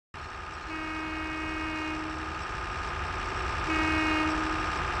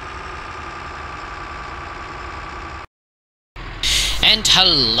And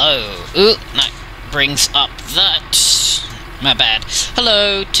hello. Ooh, that brings up that. My bad.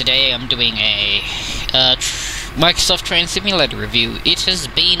 Hello, today I'm doing a Microsoft Train Simulator review. It has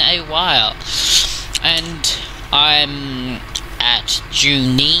been a while. And I'm at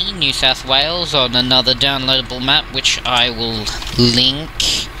Junee, New South Wales, on another downloadable map, which I will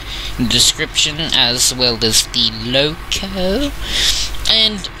link in the description, as well as the loco.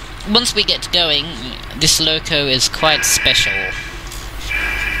 And once we get going, this loco is quite special.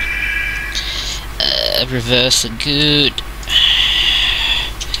 Reverse are good.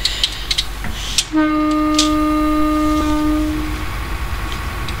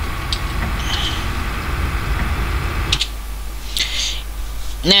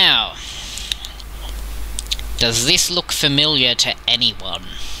 Now, does this look familiar to anyone?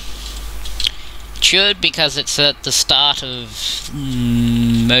 It should, because it's at the start of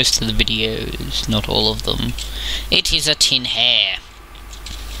most of the videos, not all of them. It is a Tin Hare.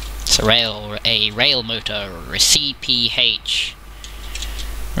 It's a rail motor, or a CPH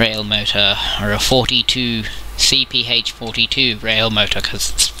rail motor, or a 42 CPH 42 rail motor,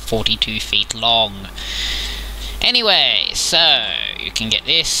 because it's 42 feet long. Anyway, so you can get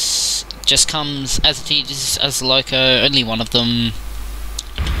this. It just comes as it is, as loco, only one of them.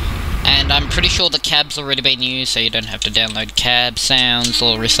 And I'm pretty sure the cab's already been used, so you don't have to download cab sounds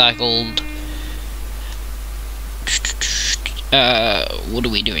or recycled. What are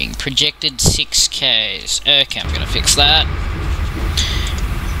we doing? Projected 6Ks. Okay, I'm gonna fix that.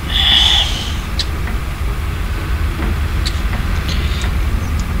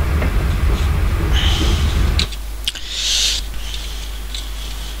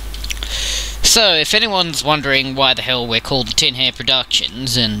 So, if anyone's wondering why the hell we're called the Tin Hare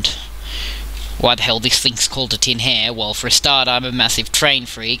Productions, and why the hell this thing's called a Tin Hare, well, for a start, I'm a massive train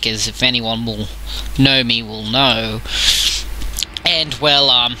freak, as if anyone will know me will know. And,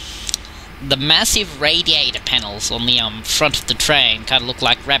 well, the massive radiator panels on the front of the train kind of look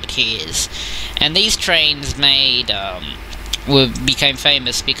like rabbit ears. And these trains became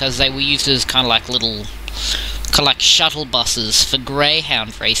famous because they were used as kind of like shuttle buses for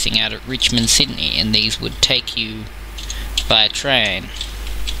greyhound racing out at Richmond, Sydney, and these would take you by train.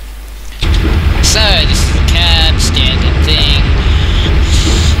 So, this is the cab, standard thing.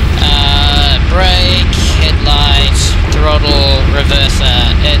 Brake, headlight, throttle, reverser,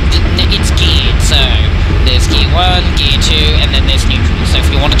 and it's geared, so there's gear 1, gear 2, and then there's neutral. So if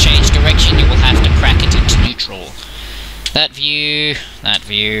you want to change direction, you will have to crack it into neutral. That view, that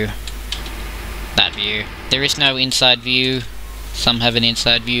view, that view. There is no inside view. Some have an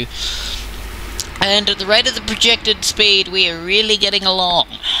inside view. And at the rate of the projected speed, we are really getting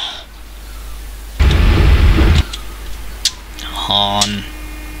along. Horn.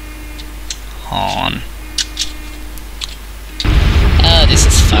 Horn. Oh, this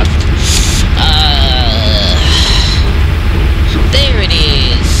is fun. There it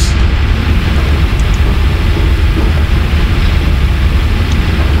is.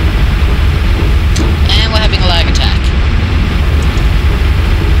 And we're having a lag attack.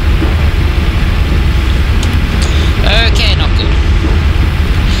 Okay, not good.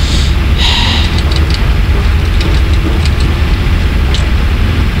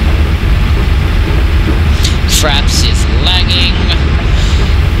 Fraps is lagging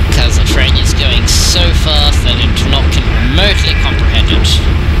because the train is going so fast that it can remotely comprehend it.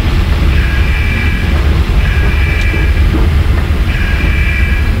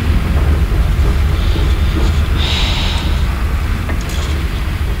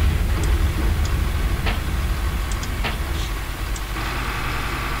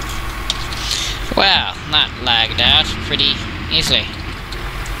 Wow, that lagged out pretty easily.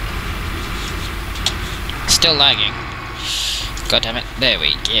 Still lagging. God damn it. There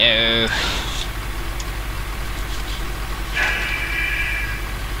we go.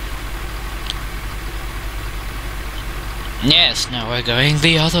 Yes, now we're going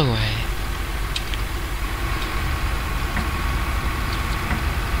the other way.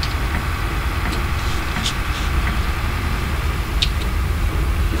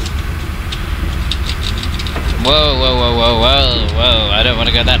 Whoa, whoa, whoa, whoa, whoa, whoa. I don't want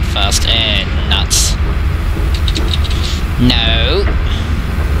to go that fast. And nuts. No.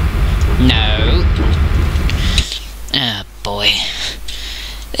 No. Ah, boy.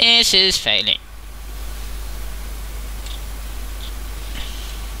 This is failing.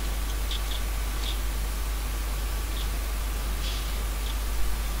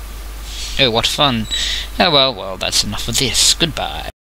 Oh, what fun. Oh, well, that's enough of this. Goodbye.